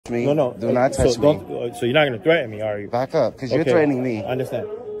me. No. Do not touch me. So you're not going to threaten me, are you? Back up, because you're threatening me. I understand.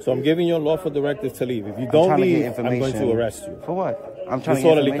 So I'm giving you a lawful directive to leave. If you don't leave, I'm going to arrest you. For what? I'm trying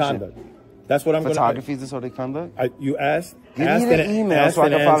disorderly to get conduct. That's what I'm going to do. Photography is disorderly conduct? You asked. Give me the email so I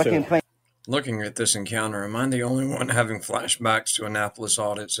can file a complaint. Looking at this encounter, am I the only one having flashbacks to Annapolis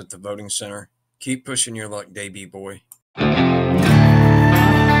audits at the voting center? Keep pushing your luck, Dabie boy.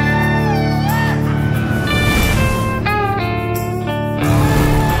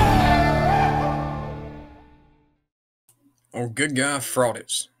 Or good Guy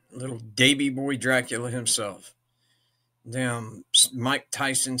Fraudits, little Dabie Boy Dwacula himself. Damn Mike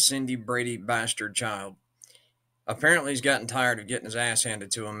Tyson, Cindy Brady bastard child. Apparently he's gotten tired of getting his ass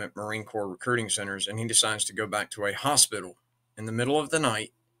handed to him at Marine Corps recruiting centers, and he decides to go back to a hospital in the middle of the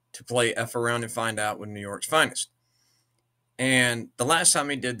night to play F around and find out with New York's finest. And the last time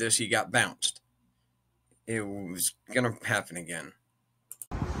he did this, he got bounced. It was going to happen again.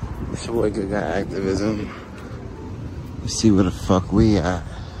 It's your boy Good Guy Activism. Let's see where the fuck we at.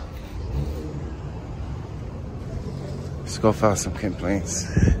 Let's go file some complaints.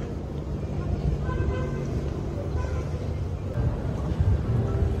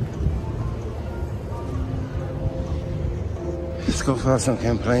 Let's go file some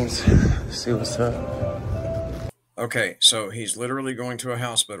complaints. See what's up. Okay, so he's literally going to a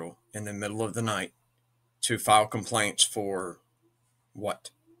hospital in the middle of the night to file complaints for what?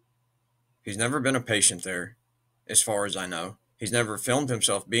 He's never been a patient there, as far as I know. He's never filmed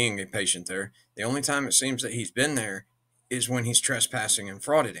himself being a patient there. The only time it seems that he's been there is when he's trespassing and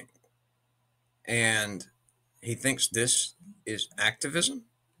frauditing. And he thinks this is activism?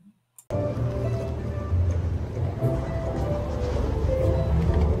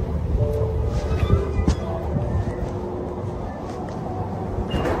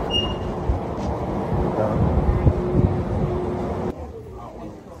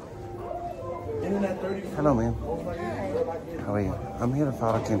 Hello, ma'am. How are you? I'm here to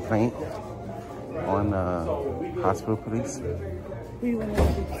file a complaint on hospital police. Who you want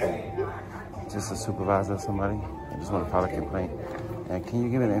to speak to? Just a supervisor or somebody. I just want to file a complaint. And can you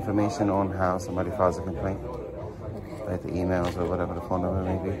give me the information on how somebody files a complaint? Okay. Like the emails or whatever the phone number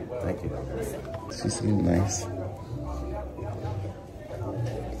may be. Thank you. She seems nice.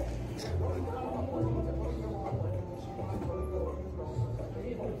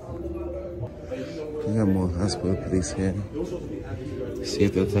 We got more hospital police here. See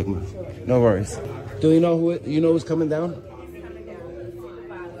if they'll take me. No worries. Do you know who's coming down?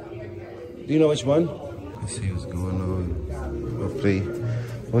 Do you know which one? Let's see what's going on. Hopefully,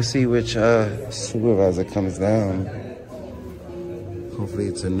 we'll see which supervisor comes down. Hopefully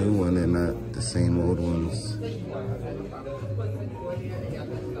it's a new one and not the same old ones.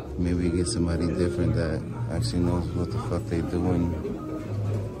 Maybe we get somebody different that actually knows what the fuck they doing.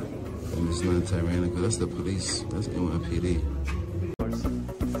 And it's not tyrannical. That's the police. That's NYPD.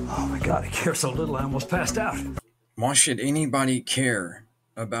 Oh my God, I care so little I almost passed out. Why should anybody care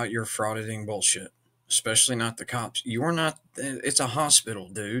about your frauditing bullshit? Especially not the cops. You're not, it's a hospital,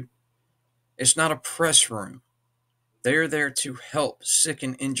 dude. It's not a press room. They're there to help sick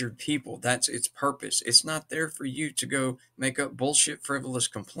and injured people. That's its purpose. It's not there for you to go make up bullshit, frivolous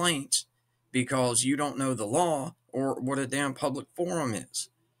complaints because you don't know the law or what a damn public forum is.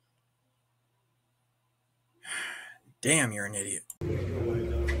 Damn, you're an idiot.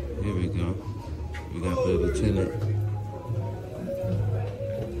 Here we go. We got the lieutenant.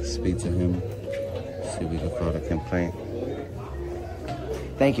 Speak to him. See if we can file a complaint.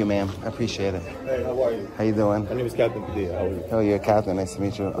 Thank you, ma'am. I appreciate it. Hey, how are you? How you doing? My name is Captain Padilla. How are you? Oh, you're a captain. Nice to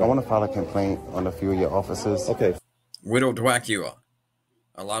meet you. I want to file a complaint on a few of your officers. Okay. Wittle Dwacula.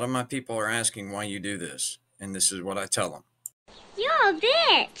 A lot of my people are asking why you do this, and this is what I tell them. You're a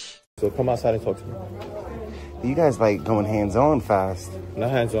bitch. So come outside and talk to me. You guys like going hands-on fast.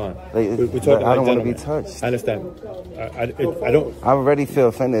 Not hands-on. Like, we're talking I don't want to gentlemen. be touched. I understand. I don't. I already feel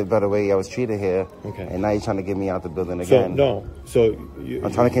offended by the way I was treated here. Okay. And now you're trying to get me out the building again.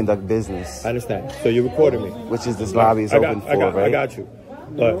 I'm trying to conduct business. I understand. So you're recording me. Which is this lobby is open for, right? I got you.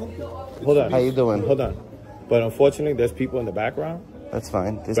 But hold on. How you doing? Hold on. But unfortunately, there's people in the background. That's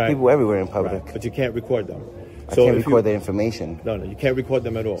fine. There's people everywhere in public. Right. But you can't record them. I can't record their information. No, you can't record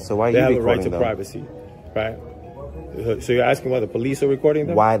them at all. So why are they you have recording a right to them? privacy, right? So you're asking why the police are recording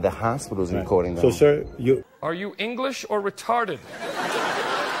them? Why the hospital's recording them? So, sir, Are you English or retarded?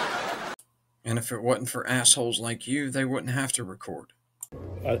 And if it wasn't for assholes like you, they wouldn't have to record.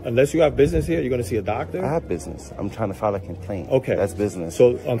 Unless you have business here, you're going to see a doctor? I have business. I'm trying to file a complaint. Okay. That's business.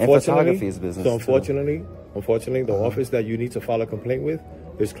 So, unfortunately, and photography is business. So, unfortunately, the office that you need to file a complaint with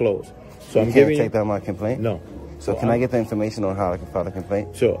is closed. So, you I'm can't take down my complaint? No. So can I get the information on how I can file a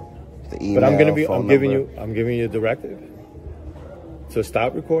complaint? Sure. The email, But I'm giving you a directive to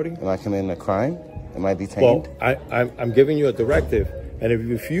stop recording. Am I committing a crime? Am I detained? Well, I'm giving you a directive, and if you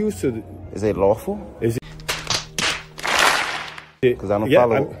refuse to, is it lawful? Is it? Because I don't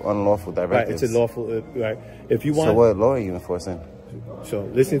follow unlawful directives. Right, it's a lawful. Right. If you want. So what law are you enforcing? So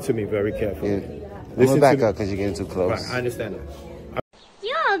listen to me very carefully. I'm gonna back up because you're getting too close. Right, I understand that.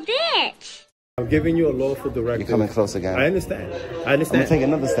 You're a bitch. I'm giving you a lawful directive. You're coming close again. I understand. I'm gonna take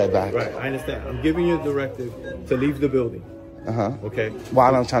another step back. Right, I understand. I'm giving you a directive to leave the building. Okay.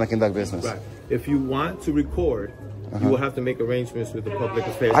 While I'm trying to conduct business. Right. If you want to record, you will have to make arrangements with the public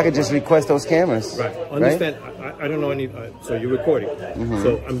affairs. I could just request those cameras. Right. Understand? Right? I don't know any. So you're recording.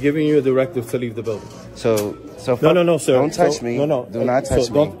 So I'm giving you a directive to leave the building. So no, sir. Don't touch me. No. Do not touch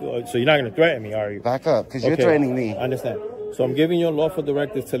me. So you're not going to threaten me, are you? Back up, because you're threatening me. I understand. So I'm giving you a lawful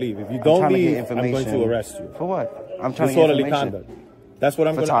directive to leave. If you don't leave, I'm going to arrest you. For what? I'm trying disorderly to get conduct. That's what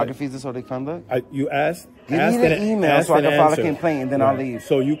I'm going to. Photography is disorderly conduct? You asked. Give me the email so I can file a complaint and then I'll leave.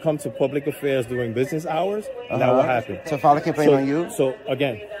 So you come to public affairs during business hours, and that will happen. To file a complaint on you? So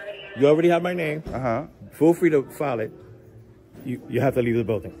again, you already have my name. Feel free to file it. You have to leave the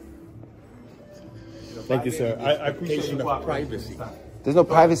building. Thank you, sir. I appreciate your privacy. There's no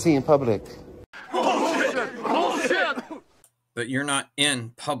privacy in public. But you're not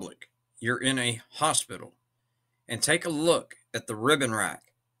in public. You're in a hospital. And take a look at the ribbon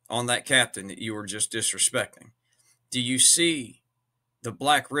rack on that captain that you were just disrespecting. Do you see the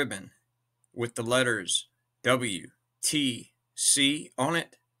black ribbon with the letters WTC on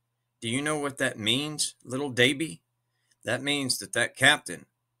it? Do you know what that means, little Davey? That means that captain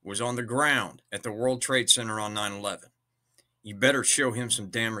was on the ground at the World Trade Center on 9/11. You better show him some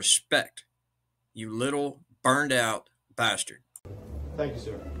damn respect, you little burned out bastard. Thank you,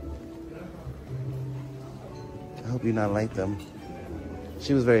 sir. I hope you not like them.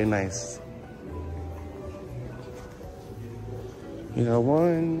 She was very nice. You got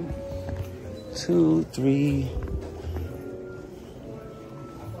 1, 2, 3.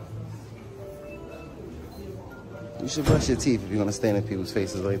 You should brush your teeth if you're gonna stand in people's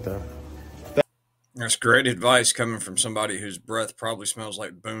faces like that. That's great advice coming from somebody whose breath probably smells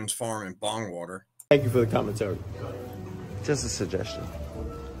like Boone's Farm and bong water. Thank you for the commentary. Just a suggestion.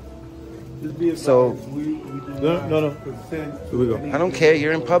 So, no. Here we go. I don't care.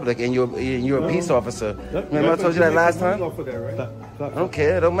 You're in public and you're a peace officer. Remember I told you that last time? I don't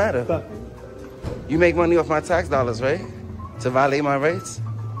care. It don't matter. You make money off my tax dollars, right? To violate my rights.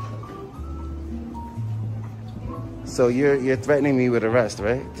 So you're threatening me with arrest,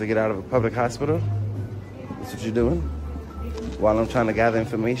 right? To get out of a public hospital. That's what you're doing. While I'm trying to gather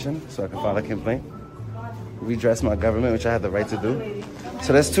information so I can file a complaint. Redress my government, which I have the right to do.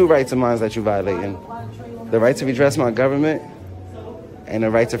 So there's 2 rights of mine that you're violating. The right to redress my government and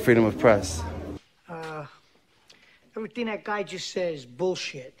the right to freedom of press. Everything that guy just says is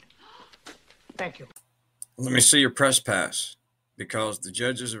bullshit. Thank you. Let me see your press pass, because the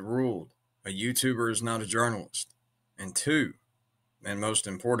judges have ruled a YouTuber is not a journalist. And 2, and most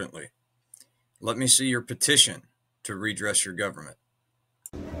importantly, let me see your petition to redress your government.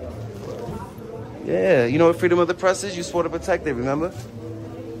 Yeah, you know what freedom of the press is? You swore to protect it, remember?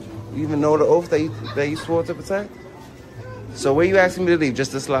 You even know the oath that you swore to protect? So where are you asking me to leave?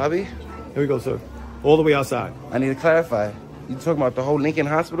 Just this lobby? Here we go, sir. All the way outside. I need to clarify. You talking about the whole Lincoln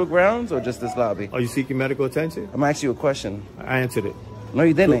Hospital grounds or just this lobby? Are you seeking medical attention? I'm asking you a question. I answered it. No,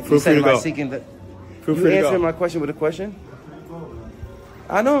 you didn't. Feel free to go. You answering my question with a question?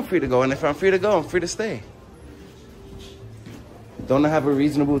 I know I'm free to go, and if I'm free to go, I'm free to stay. Don't I have a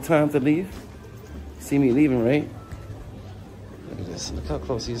reasonable time to leave? See me leaving, right? Look at this. Look how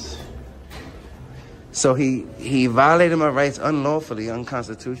close he is. So he violated my rights unlawfully,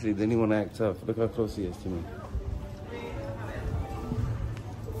 unconstitutionally. Didn't he want to act tough? Look how close he is to me.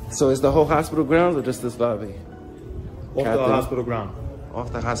 So is the whole hospital grounds or just this lobby? Off the hospital ground.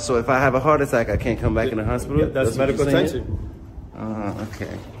 Off the hospital. So if I have a heart attack, I can't come back in the hospital? Yeah, that's medical attention.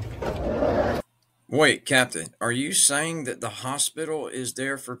 Okay. Wait, Captain, are you saying that the hospital is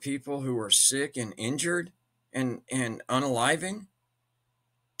there for people who are sick and injured and unaliving?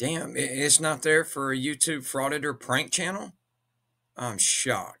 Damn, it's not there for a YouTube frauded or prank channel? I'm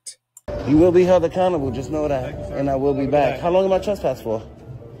shocked. You will be held accountable, just know that. And I will be back. How long am I trespassed for?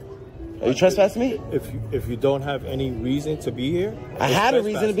 Are you trespassing me? If you don't have any reason to be here, I had a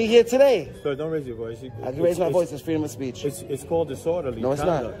reason to be here today. Sir, don't raise your voice. I can raise my voice. It's freedom of speech. It's called disorderly. No, it's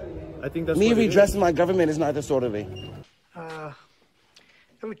not. I think that's me redressing my government is not disorderly.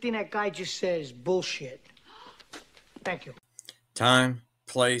 Everything that guy just says is bullshit. Thank you. Time,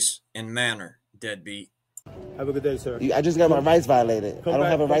 place, and manner, deadbeat. Have a good day, sir. I just got my rights violated. I don't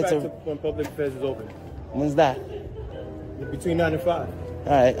have a right to... when public affairs is open. When's that? Between 9 and 5. All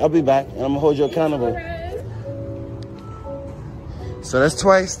right, I'll be back, and I'm gonna hold you accountable. So that's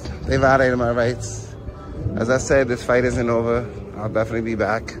twice they violated my rights. As I said, this fight isn't over. I'll definitely be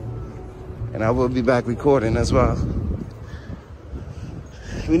back. And I will be back recording as well.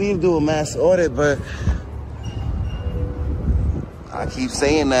 We need to do a mass audit, but I keep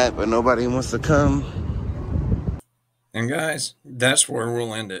saying that, but nobody wants to come. And guys, that's where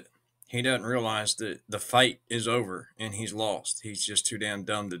we'll end it. He doesn't realize that the fight is over and he's lost. He's just too damn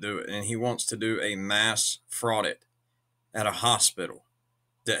dumb to do it. And he wants to do a mass fraud at a hospital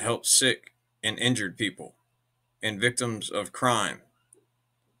that helps sick and injured people and victims of crime.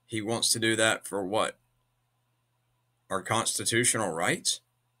 He wants to do that for what? Our constitutional rights?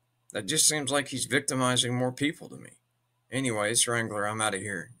 That just seems like he's victimizing more people to me. Anyway, it's Wrangler. I'm out of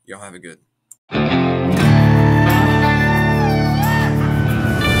here. Y'all have a good.